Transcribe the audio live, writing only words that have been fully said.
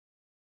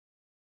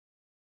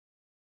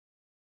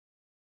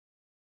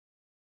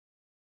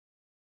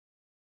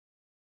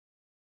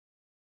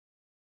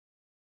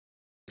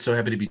so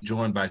happy to be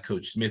joined by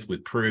Coach Smith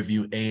with Prairie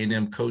View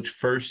A&M. Coach,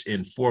 first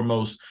and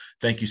foremost,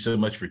 thank you so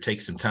much for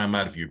taking some time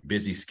out of your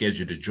busy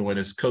schedule to join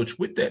us. Coach,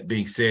 with that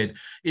being said,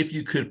 if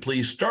you could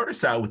please start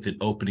us out with an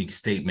opening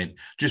statement,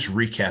 just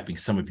recapping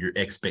some of your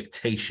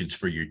expectations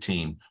for your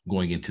team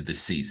going into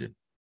this season.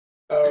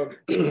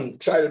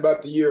 Excited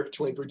about the year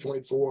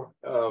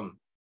 23-24.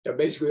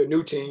 Basically a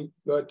new team,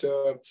 but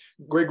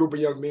great group of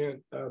young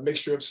men,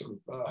 mixture of some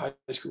high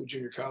school,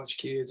 junior college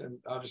kids, and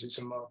obviously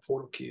some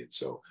portal kids.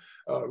 So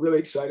really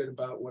excited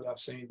about what I've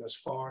seen thus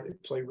far. They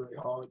play really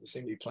hard. They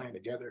seem to be playing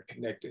together,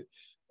 connected.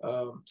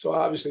 So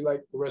obviously,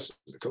 like the rest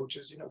of the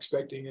coaches,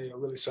 expecting a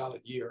really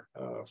solid year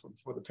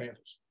for the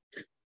Panthers.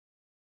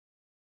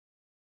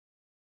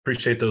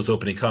 Appreciate those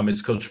opening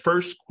comments, Coach.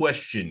 First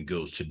question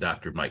goes to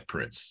Dr. Mike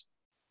Prince.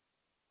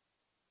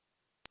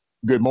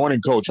 Good morning,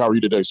 Coach. How are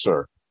you today,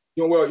 sir?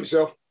 Doing well,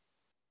 yourself?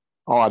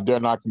 Oh, I dare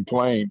not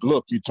complain.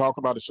 Look, you talk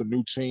about it's a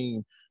new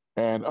team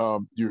and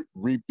you're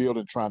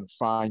rebuilding, trying to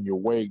find your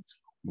way.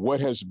 What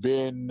has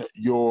been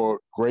your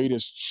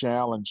greatest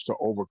challenge to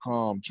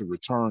overcome to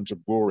return to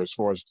glory as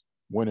far as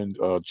winning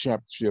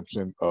championships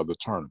in the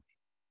tournament?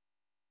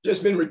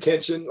 Just been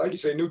retention. Like you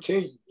say, new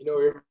team.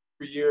 Every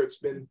year it's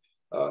been,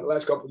 the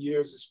last couple of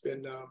years, it's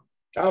been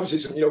obviously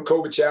some,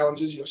 COVID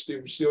challenges,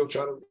 still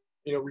trying to,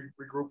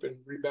 regroup and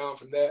rebound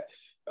from that.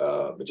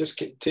 But just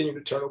continue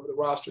to turn over the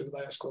roster the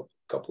last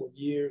couple of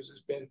years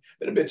has been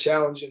a bit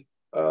challenging.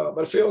 But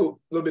I feel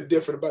a little bit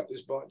different about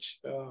this bunch,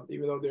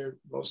 even though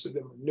most of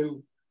them are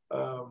new.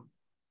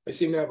 They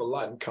seem to have a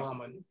lot in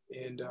common,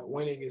 and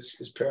winning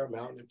is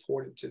paramount and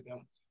important to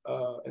them.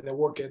 And their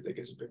work ethic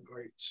has been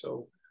great.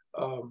 So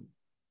I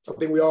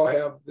think we all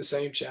have the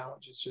same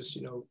challenge. It's just,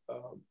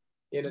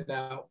 in and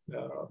out,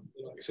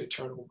 like I said,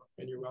 turnover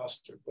in your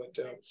roster. But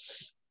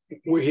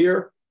we're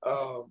here.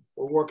 We're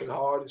working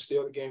hard. It's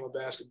still the game of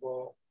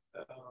basketball.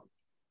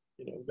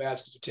 The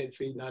baskets are 10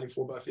 feet,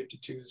 94 by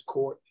 52 is the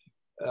court.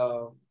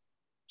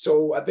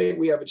 So I think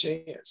we have a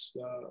chance.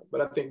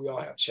 But I think we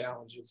all have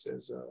challenges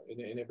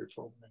in every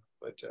program.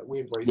 But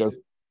we embrace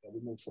it and we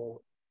move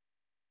forward.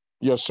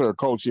 Yes, sir.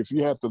 Coach, if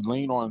you had to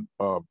lean on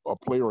a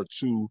player or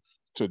two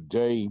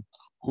today,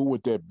 who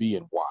would that be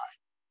and why?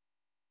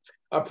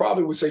 I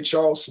probably would say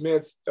Charles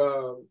Smith,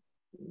 the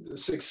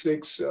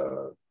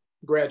 6'6",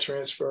 grad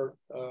transfer,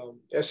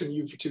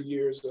 SMU for 2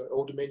 years,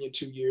 Old Dominion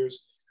 2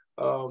 years.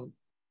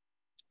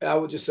 I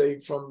would just say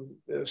from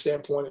the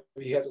standpoint of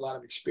he has a lot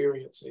of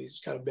experience.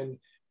 He's kind of been,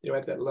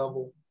 at that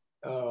level.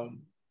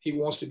 He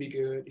wants to be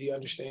good. He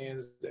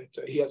understands that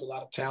he has a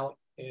lot of talent,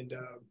 and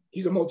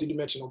he's a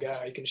multidimensional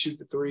guy. He can shoot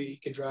the three. He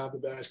can drive the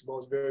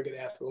basketball. He's a very good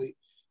athlete.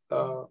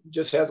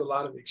 Just has a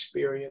lot of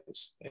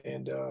experience,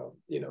 and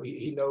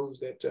he knows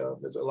that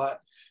there's a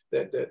lot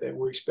that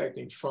we're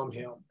expecting from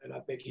him, and I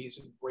think he's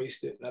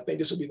embraced it. And I think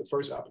this will be the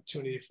first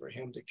opportunity for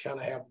him to kind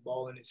of have the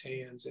ball in his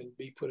hands and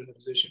be put in a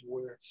position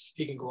where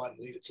he can go out and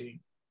lead a team.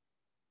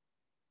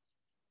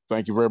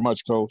 Thank you very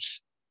much,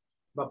 Coach.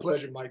 My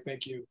pleasure, Mike.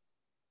 Thank you.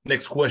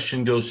 Next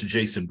question goes to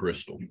Jason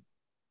Bristol.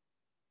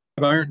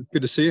 Hi, Byron.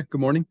 Good to see you.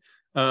 Good morning.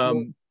 I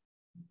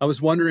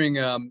was wondering,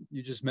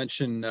 you just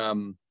mentioned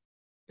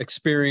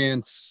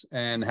experience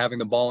and having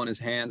the ball in his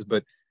hands,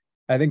 but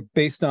I think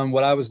based on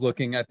what I was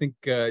looking, I think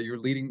your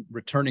leading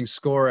returning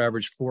scorer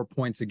averaged 4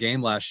 points a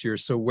game last year.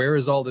 So where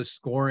is all this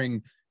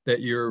scoring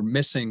that you're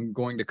missing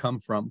going to come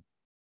from?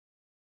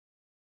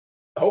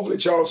 Hopefully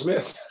Charles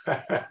Smith.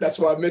 That's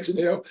why I mentioned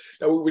him.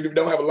 We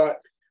don't have a lot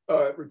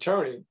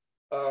returning.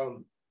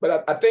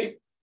 But I think,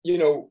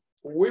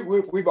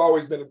 we've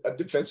always been a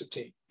defensive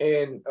team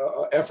and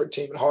an effort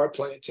team and hard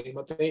playing team.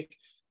 I think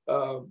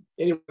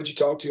anyone you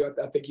talk to,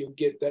 I think you'll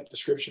get that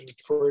description of the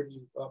Prairie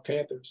View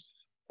Panthers.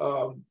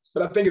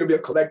 But I think it'll be a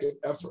collective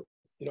effort.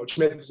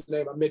 Smith is the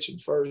name I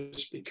mentioned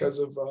first because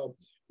of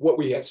what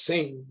we have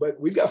seen. But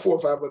we've got 4 or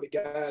 5 other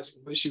guys who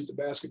really shoot the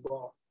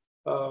basketball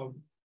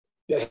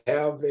that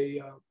have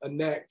a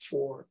knack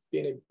for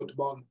being able to put the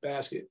ball in the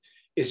basket.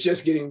 It's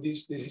just getting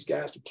these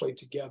guys to play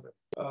together,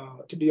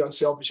 to be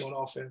unselfish on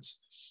offense,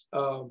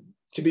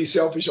 to be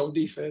selfish on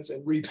defense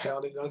and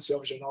rebound and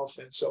unselfish on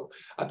offense. So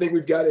I think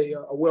we've got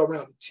a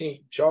well-rounded team.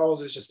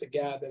 Charles is just a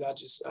guy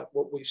that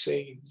what we've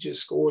seen,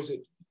 just scores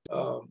it.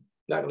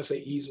 Not going to say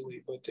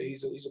easily, but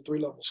he's a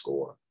 3-level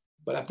scorer.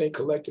 But I think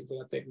collectively,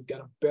 we've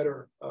got a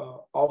better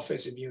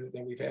offensive unit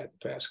than we've had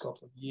the past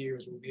couple of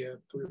years, where we have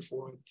 3 or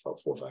 4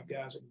 or 5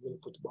 guys that can really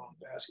put the ball in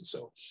the basket.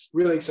 So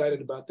really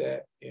excited about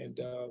that. And,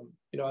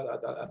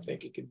 I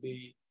think it could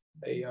be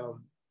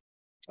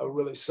a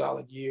really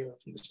solid year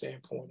from the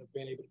standpoint of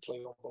being able to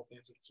play on both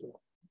ends of the floor.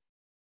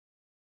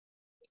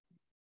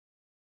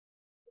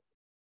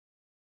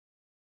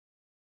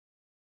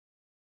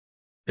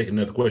 Take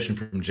another question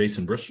from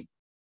Jason Bristol.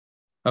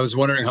 I was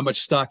wondering how much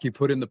stock you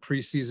put in the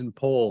preseason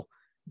poll,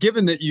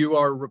 given that you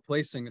are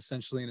replacing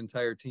essentially an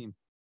entire team.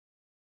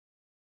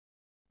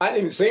 I hadn't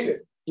even seen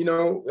it.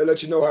 I'll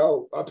let you know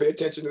how I pay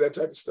attention to that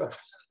type of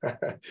stuff.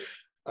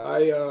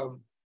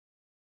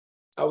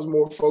 I was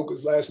more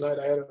focused last night.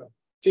 I had a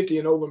 50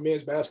 and over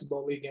men's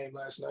basketball league game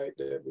last night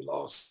that we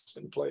lost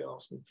in the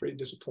playoffs. I'm pretty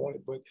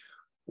disappointed, but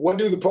What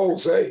do the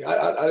polls say?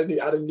 I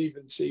didn't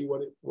even see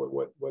what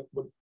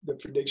the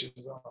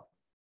predictions are.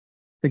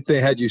 I think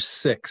they had you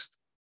 6th.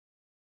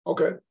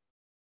 Okay.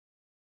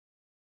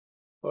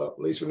 Well, at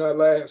least we're not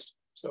last.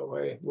 So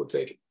hey, we'll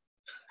take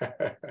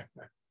it.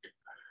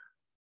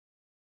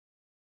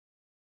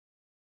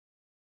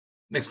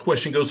 Next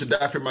question goes to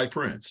Dr. Mike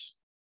Prince.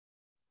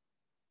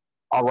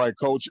 All right,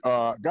 Coach.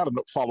 Got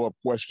a follow-up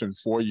question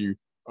for you.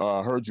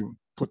 Heard you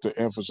put the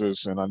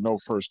emphasis, and I know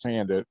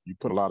firsthand that you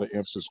put a lot of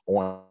emphasis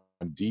on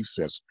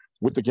defense.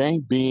 With the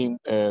game being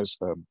as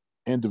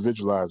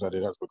individualized as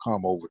it has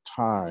become over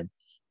time,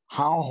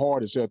 how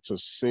hard is that to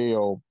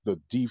sell the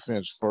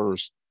defense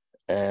first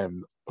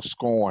and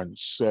scoring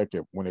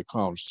second when it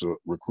comes to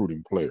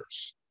recruiting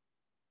players?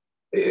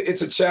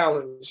 It's a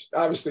challenge.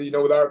 Obviously,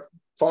 with our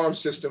farm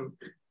system,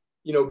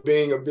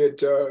 being a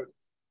bit,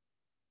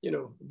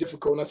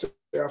 difficult. Not to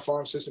say our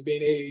farm system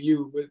being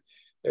AAU, but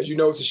as you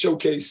know, it's a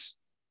showcase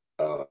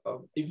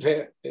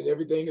event, and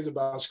everything is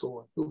about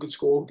scoring. Who can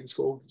score? Who can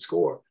score? Who can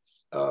score?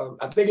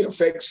 I think it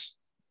affects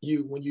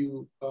you when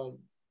you are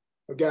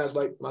guys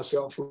like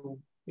myself who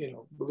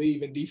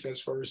believe in defense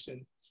first,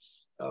 and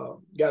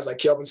guys like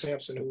Kelvin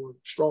Sampson who are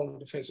strong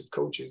defensive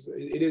coaches.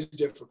 It is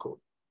difficult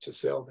to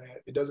sell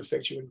that. It does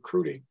affect you in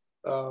recruiting,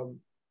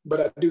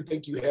 but I do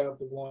think you have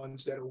the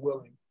ones that are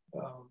willing.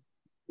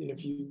 And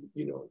if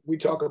we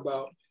talk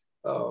about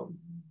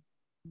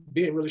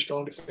being really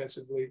strong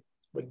defensively,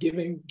 but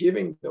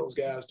giving those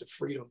guys the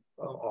freedom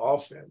on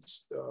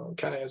offense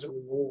kind of as a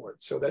reward.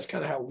 So that's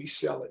kind of how we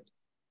sell it.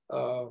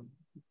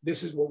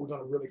 This is what we're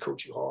going to really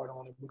coach you hard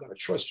on, and we're going to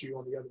trust you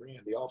on the other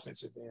end, the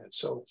offensive end.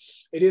 So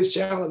it is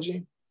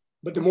challenging,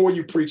 but the more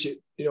you preach it,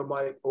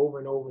 Mike, over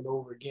and over and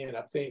over again,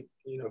 I think,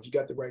 if you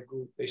got the right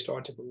group, they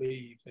start to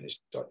believe and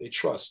they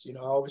trust. I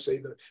always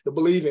say the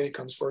believe in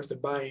comes first, the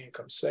buy-in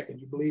comes second.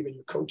 You believe in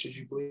your coaches,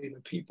 you believe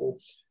in people,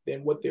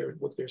 then what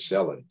they're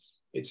selling,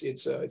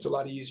 it's a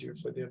lot easier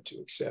for them to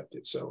accept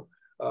it. So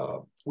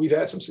we've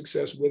had some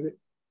success with it.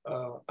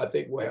 I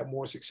think we'll have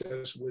more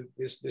success with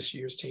this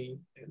year's team,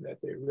 and that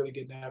they're really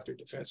getting after it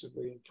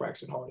defensively and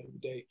practicing hard every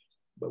day.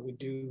 But we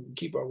do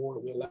keep our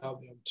word. We allow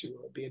them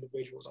to be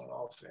individuals on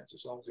offense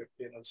as long as they're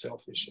being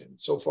unselfish. And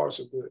so far,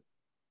 so good.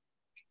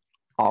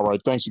 All right.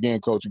 Thanks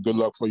again, Coach, and good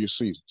luck for your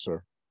season,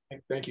 sir.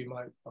 Thank you,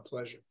 Mike. My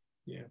pleasure.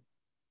 Yeah.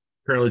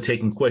 Currently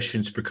taking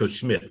questions for Coach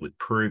Smith with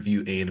Prairie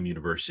View A&M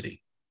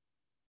University.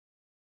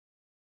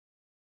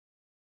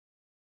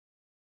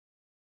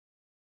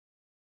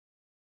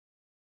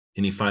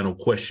 Any final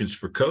questions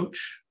for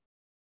Coach?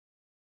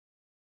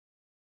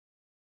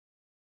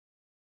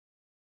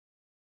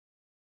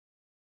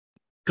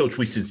 Coach,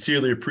 we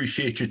sincerely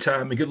appreciate your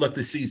time and good luck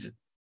this season.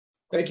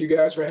 Thank you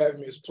guys for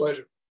having me. It's a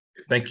pleasure.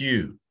 Thank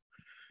you.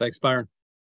 Thanks, Byron.